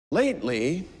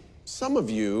Lately, some of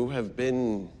you have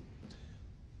been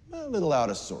a little out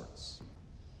of sorts.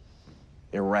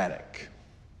 Erratic,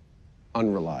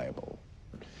 unreliable,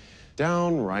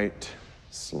 downright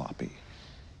sloppy.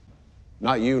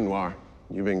 Not you, Noir.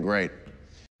 You've been great.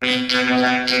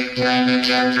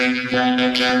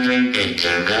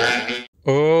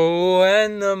 Oh,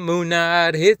 when the moon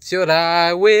night hits your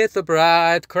eye with a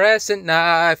bright crescent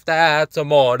knife, that's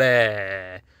amore.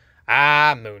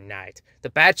 Ah, Moon Knight, the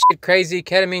batshit crazy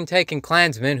ketamine-taking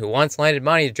Klansman who once lended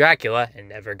money to Dracula and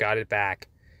never got it back.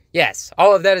 Yes,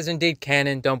 all of that is indeed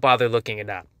canon, don't bother looking it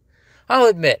up. I'll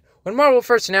admit, when Marvel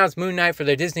first announced Moon Knight for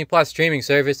their Disney Plus streaming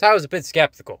service, I was a bit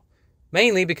skeptical.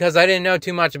 Mainly because I didn't know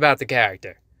too much about the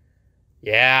character.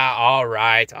 Yeah,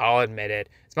 alright, I'll admit it.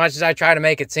 As much as I try to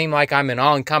make it seem like I'm an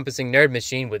all-encompassing nerd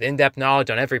machine with in-depth knowledge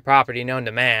on every property known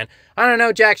to man, I don't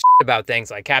know jack shit about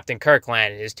things like Captain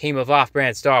Kirkland and his team of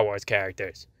off-brand Star Wars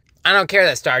characters. I don't care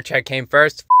that Star Trek came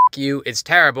first, f*** you, it's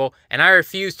terrible, and I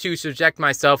refuse to subject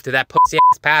myself to that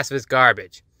pussy-ass pacifist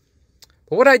garbage.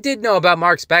 But what I did know about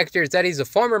Mark Spector is that he's a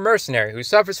former mercenary who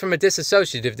suffers from a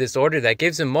dissociative disorder that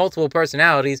gives him multiple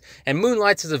personalities and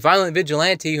moonlights as a violent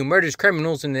vigilante who murders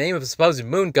criminals in the name of a supposed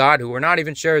moon god who we're not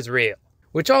even sure is real.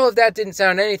 Which all of that didn't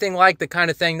sound anything like the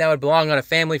kind of thing that would belong on a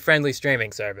family-friendly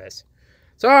streaming service.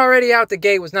 So already out the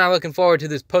gate was not looking forward to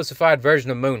this pussified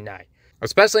version of Moon Knight.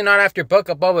 Especially not after Book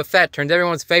of Boba Fett turned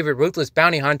everyone's favorite ruthless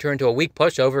bounty hunter into a weak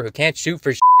pushover who can't shoot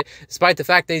for shit, despite the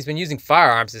fact that he's been using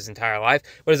firearms his entire life,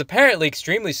 but is apparently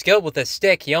extremely skilled with a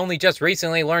stick he only just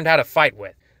recently learned how to fight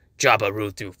with. Jabba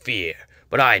ruled through fear,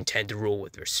 but I intend to rule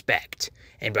with respect.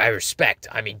 And by respect,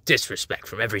 I mean disrespect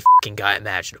from every fucking guy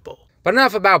imaginable. But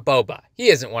enough about Boba. He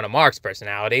isn't one of Mark's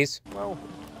personalities. Well,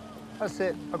 that's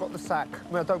it. I got the sack. I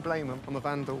mean, I don't blame him. I'm a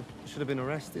vandal. I should have been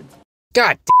arrested.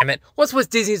 God damn it, what's with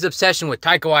Disney's obsession with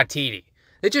Taika Waititi?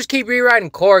 They just keep rewriting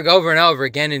Korg over and over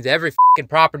again into every fucking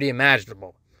property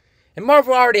imaginable. And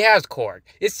Marvel already has Korg.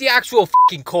 It's the actual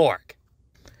fucking Korg.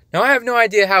 Now I have no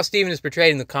idea how Steven is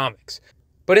portrayed in the comics,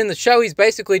 but in the show he's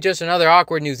basically just another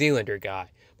awkward New Zealander guy.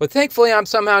 But thankfully I'm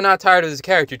somehow not tired of this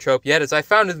character trope yet, as I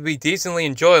found it to be decently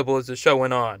enjoyable as the show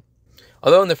went on.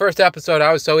 Although in the first episode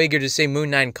I was so eager to see Moon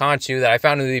Knight and Khonshu that I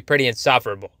found him to be pretty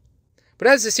insufferable. But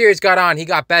as the series got on, he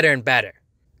got better and better.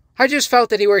 I just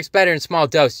felt that he works better in small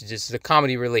dosages as a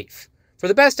comedy relief. For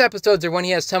the best episodes are when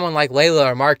he has someone like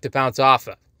Layla or Mark to bounce off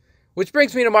of. Which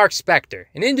brings me to Mark Spector,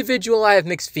 an individual I have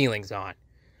mixed feelings on.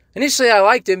 Initially I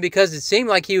liked him because it seemed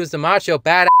like he was the macho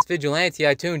badass vigilante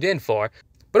I tuned in for,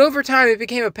 but over time it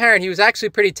became apparent he was actually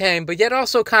pretty tame, but yet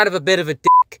also kind of a bit of a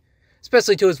dick.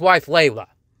 Especially to his wife Layla.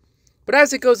 But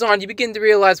as it goes on, you begin to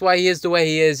realize why he is the way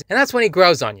he is, and that's when he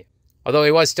grows on you. Although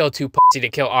he was still too pussy to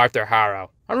kill Arthur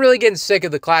Harrow. I'm really getting sick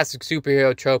of the classic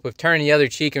superhero trope of turning the other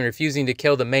cheek and refusing to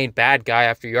kill the main bad guy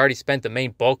after you already spent the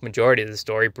main bulk majority of the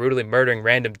story brutally murdering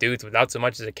random dudes without so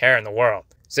much as a care in the world.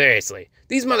 Seriously,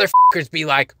 these motherfuckers be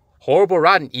like, horrible,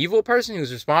 rotten, evil person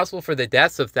who's responsible for the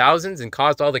deaths of thousands and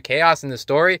caused all the chaos in the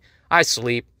story? I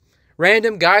sleep.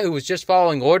 Random guy who was just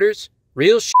following orders?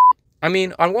 Real shit. I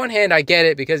mean, on one hand I get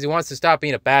it because he wants to stop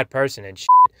being a bad person and shit.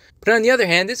 But on the other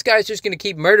hand, this guy's just going to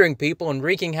keep murdering people and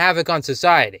wreaking havoc on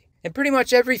society. And pretty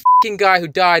much every fucking guy who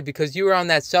died because you were on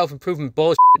that self-improvement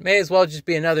bullshit may as well just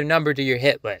be another number to your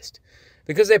hit list.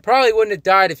 Because they probably wouldn't have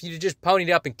died if you'd just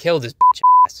ponied up and killed his bitch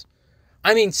ass.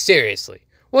 I mean, seriously,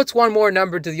 what's one more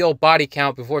number to the old body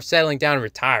count before settling down and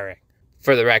retiring?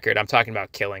 For the record, I'm talking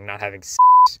about killing, not having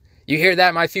sex. You hear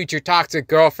that, my future toxic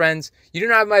girlfriends? You do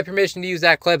not have my permission to use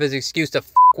that clip as an excuse to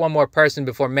f*** one more person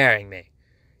before marrying me.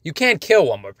 You can kill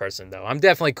one more person, though. I'm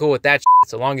definitely cool with that shit,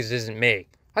 so long as it isn't me.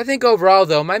 I think overall,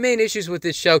 though, my main issues with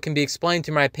this show can be explained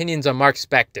through my opinions on Mark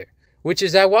Spector, which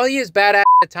is that while he is badass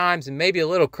at times and maybe a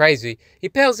little crazy, he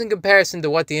pales in comparison to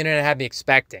what the internet had me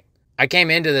expecting. I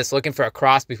came into this looking for a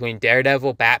cross between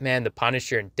Daredevil, Batman, The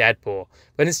Punisher, and Deadpool,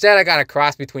 but instead I got a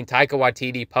cross between Taika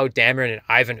Waititi, Poe Dameron, and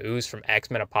Ivan Ooze from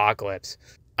X-Men Apocalypse.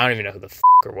 I don't even know who the f***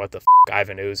 or what the f***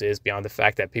 Ivan Ooze is beyond the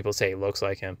fact that people say he looks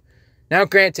like him. Now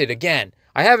granted, again,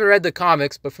 I haven't read the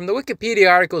comics, but from the Wikipedia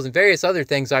articles and various other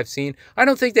things I've seen, I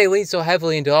don't think they lean so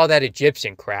heavily into all that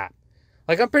Egyptian crap.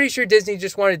 Like, I'm pretty sure Disney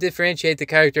just wanted to differentiate the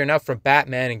character enough from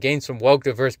Batman and gain some woke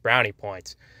diverse brownie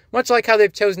points. Much like how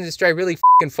they've chosen to stray really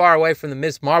f***ing far away from the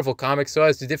Ms. Marvel comics so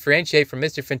as to differentiate from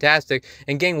Mr. Fantastic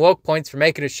and gain woke points for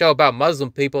making a show about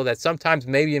Muslim people that sometimes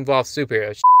maybe involves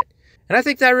superhero shit. And I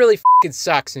think that really f***ing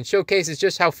sucks and showcases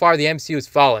just how far the MCU has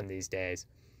fallen these days.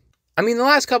 I mean, the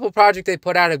last couple projects they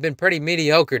put out have been pretty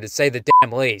mediocre to say the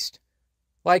damn least.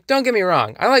 Like, don't get me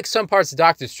wrong, I like some parts of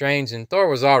Doctor Strange and Thor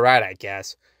was alright, I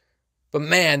guess. But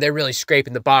man, they're really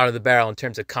scraping the bottom of the barrel in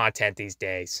terms of content these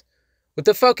days. with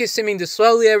the focus seeming to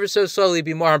slowly, ever so slowly,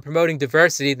 be more on promoting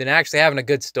diversity than actually having a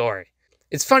good story.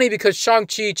 It's funny because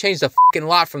Shang-Chi changed a fucking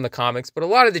lot from the comics, but a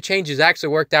lot of the changes actually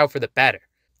worked out for the better.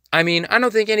 I mean, I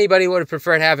don't think anybody would have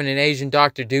preferred having an Asian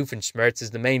Dr. Doofenshmirtz as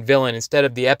the main villain instead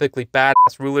of the epically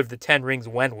badass ruler of the Ten Rings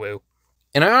Wenwu.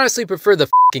 And I honestly prefer the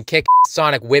fucking kick-ass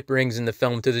sonic whip rings in the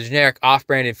film to the generic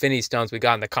off-brand Infinity Stones we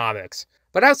got in the comics.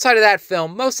 But outside of that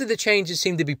film, most of the changes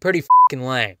seem to be pretty fucking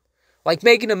lame. Like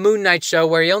making a Moon Knight show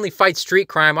where he only fights street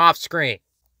crime off-screen.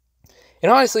 It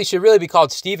honestly should really be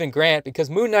called Stephen Grant because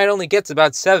Moon Knight only gets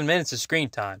about 7 minutes of screen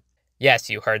time. Yes,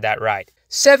 you heard that right.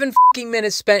 7 fucking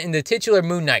minutes spent in the titular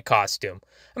Moon Knight costume.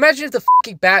 Imagine if the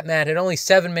fucking Batman had only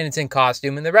 7 minutes in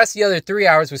costume and the rest of the other 3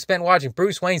 hours was spent watching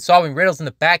Bruce Wayne solving riddles in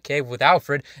the Batcave with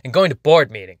Alfred and going to board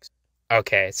meetings.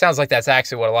 Okay, it sounds like that's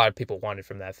actually what a lot of people wanted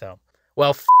from that film.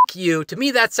 Well, fuck you. To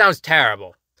me, that sounds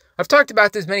terrible. I've talked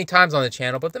about this many times on the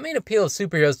channel, but the main appeal of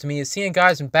superheroes to me is seeing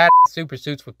guys in badass super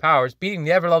suits with powers beating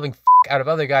the ever-loving out of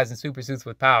other guys in super suits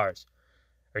with powers.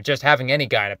 Or just having any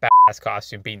guy in a badass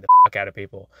costume beating the out of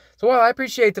people. So while I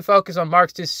appreciate the focus on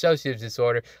Mark's dissociative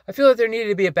disorder, I feel that there needed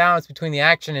to be a balance between the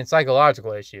action and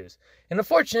psychological issues. And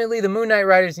unfortunately, the Moon Knight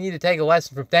writers need to take a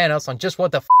lesson from Thanos on just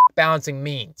what the balancing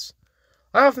means.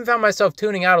 I often found myself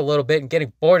tuning out a little bit and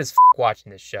getting bored as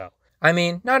watching this show. I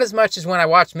mean, not as much as when I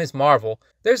watched Ms. Marvel.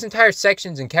 There's entire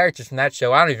sections and characters from that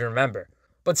show I don't even remember.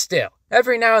 But still,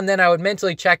 every now and then I would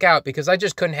mentally check out because I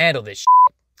just couldn't handle this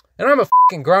shit. And I'm a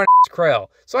fucking grown-ass krill,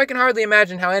 so I can hardly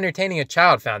imagine how entertaining a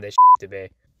child found this shit to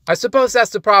be. I suppose that's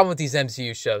the problem with these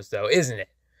MCU shows though, isn't it?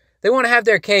 They want to have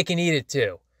their cake and eat it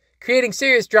too. Creating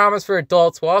serious dramas for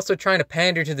adults while also trying to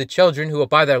pander to the children who will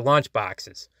buy their lunch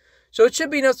boxes. So it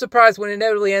should be no surprise when it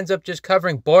inevitably ends up just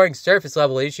covering boring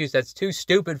surface-level issues that's too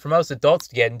stupid for most adults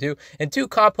to get into and too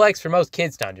complex for most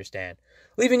kids to understand,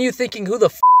 leaving you thinking who the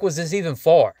f*** was this even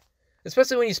for?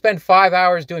 Especially when you spend 5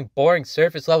 hours doing boring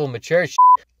surface-level mature shit,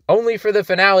 only for the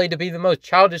finale to be the most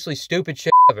childishly stupid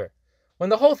shit ever, when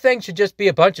the whole thing should just be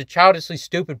a bunch of childishly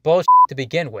stupid bullshit to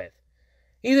begin with.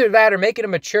 Either that or make it a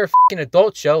mature f***ing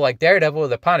adult show like Daredevil or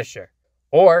The Punisher.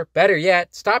 Or, better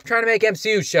yet, stop trying to make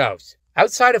MCU shows.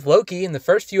 Outside of Loki and the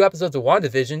first few episodes of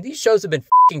WandaVision, these shows have been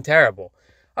f***ing terrible.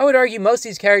 I would argue most of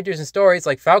these characters and stories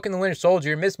like Falcon the Winter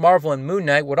Soldier, Ms. Marvel, and Moon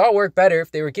Knight would all work better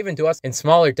if they were given to us in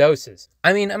smaller doses.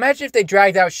 I mean, imagine if they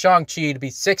dragged out Shang-Chi to be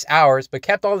 6 hours but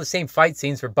kept all the same fight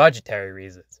scenes for budgetary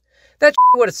reasons. That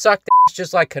would have sucked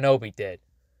just like Kenobi did.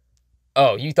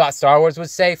 Oh, you thought Star Wars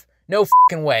was safe? No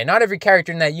f***ing way. Not every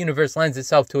character in that universe lends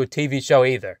itself to a TV show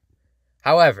either.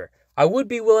 However, I would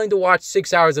be willing to watch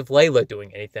 6 hours of Layla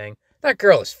doing anything. That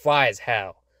girl is fly as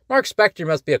hell. Mark Spector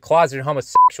must be a closeted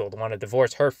homosexual to want to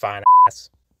divorce her fine ass.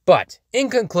 But,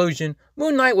 in conclusion,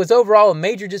 Moon Knight was overall a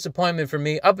major disappointment for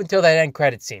me up until that end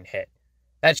credit scene hit.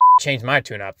 That changed my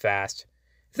tune up fast.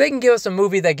 If they can give us a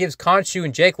movie that gives Khonshu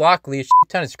and Jake Lockley a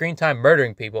ton of screen time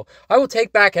murdering people, I will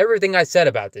take back everything I said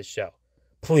about this show.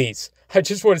 Please, I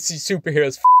just want to see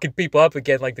superheroes f***ing people up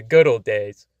again like the good old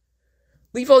days.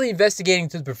 Leave all the investigating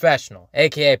to the professional,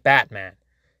 aka Batman.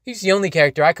 He's the only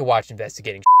character I could watch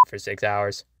investigating for 6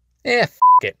 hours. F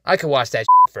it, I could watch that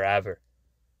forever.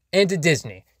 And to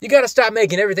Disney, you gotta stop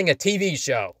making everything a TV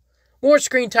show. More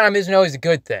screen time isn't always a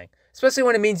good thing, especially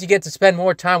when it means you get to spend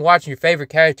more time watching your favorite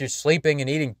characters sleeping and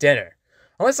eating dinner.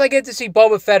 Unless I get to see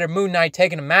Boba Fett or Moon Knight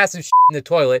taking a massive in the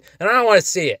toilet, and I don't want to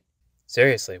see it.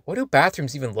 Seriously, what do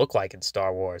bathrooms even look like in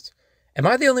Star Wars? Am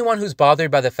I the only one who's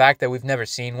bothered by the fact that we've never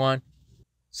seen one?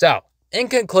 So, in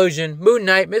conclusion, Moon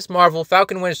Knight, Ms. Marvel,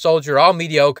 Falcon and Winter Soldier are all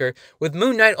mediocre, with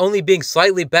Moon Knight only being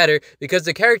slightly better because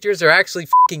the characters are actually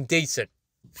f***ing decent.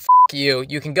 F*** you.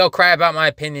 You can go cry about my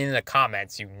opinion in the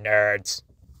comments, you nerds.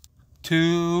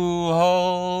 To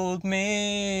hold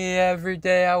me every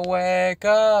day I wake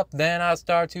up, then I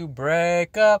start to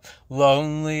break up.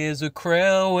 Lonely as a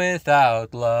krill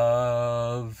without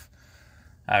love.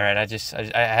 Alright,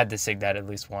 I had to sing that at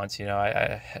least once, you know.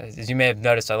 As you may have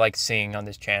noticed, I like singing on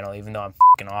this channel, even though I'm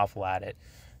f***ing awful at it.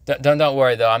 Don't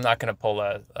worry, though, I'm not going to pull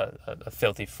a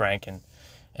filthy Frank and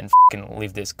f***ing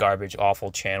leave this garbage,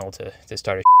 awful channel to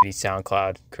start a shitty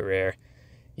SoundCloud career.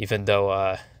 Even though,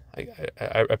 I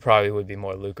probably would be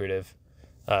more lucrative,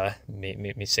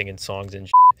 me singing songs and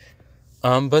shit.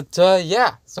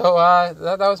 Yeah, so,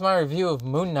 that was my review of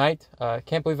Moon Knight.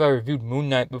 Can't believe I reviewed Moon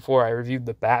Knight before I reviewed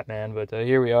the Batman, but,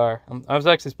 here we are. I was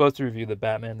actually supposed to review the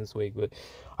Batman this week, but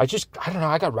I don't know,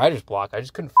 I got writer's block. I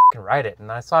just couldn't f***ing write it,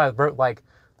 and I saw I wrote, like,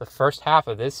 the first half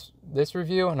of this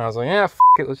review, and I was like, yeah, f***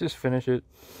 it, let's just finish it.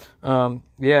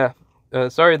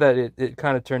 Sorry that it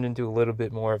kind of turned into a little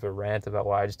bit more of a rant about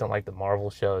why I just don't like the Marvel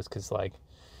shows, because, like,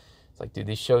 it's like, dude,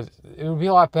 these shows, it would be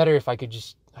a lot better if I could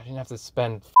just I didn't have to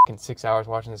spend fucking 6 hours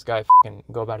watching this guy fucking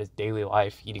go about his daily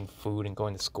life, eating food and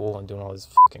going to school and doing all this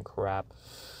fucking crap.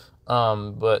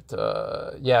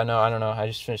 Yeah, no, I don't know. I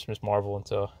just finished Miss Marvel, and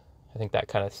so I think that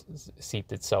kind of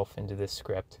seeped itself into this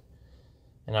script.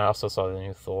 And I also saw the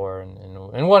new Thor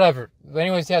and whatever. But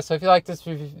anyways, yeah, so if you like this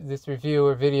review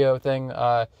or video thing,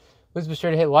 please be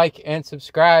sure to hit like and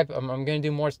subscribe. I'm going to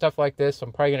do more stuff like this.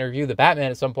 I'm probably going to review the Batman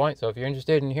at some point. So if you're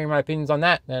interested in hearing my opinions on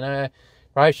that, then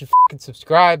probably should fucking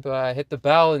subscribe, hit the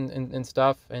bell and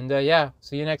stuff. And yeah,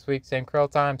 see you next week. Same Curl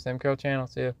time, same Curl channel.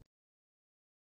 See you.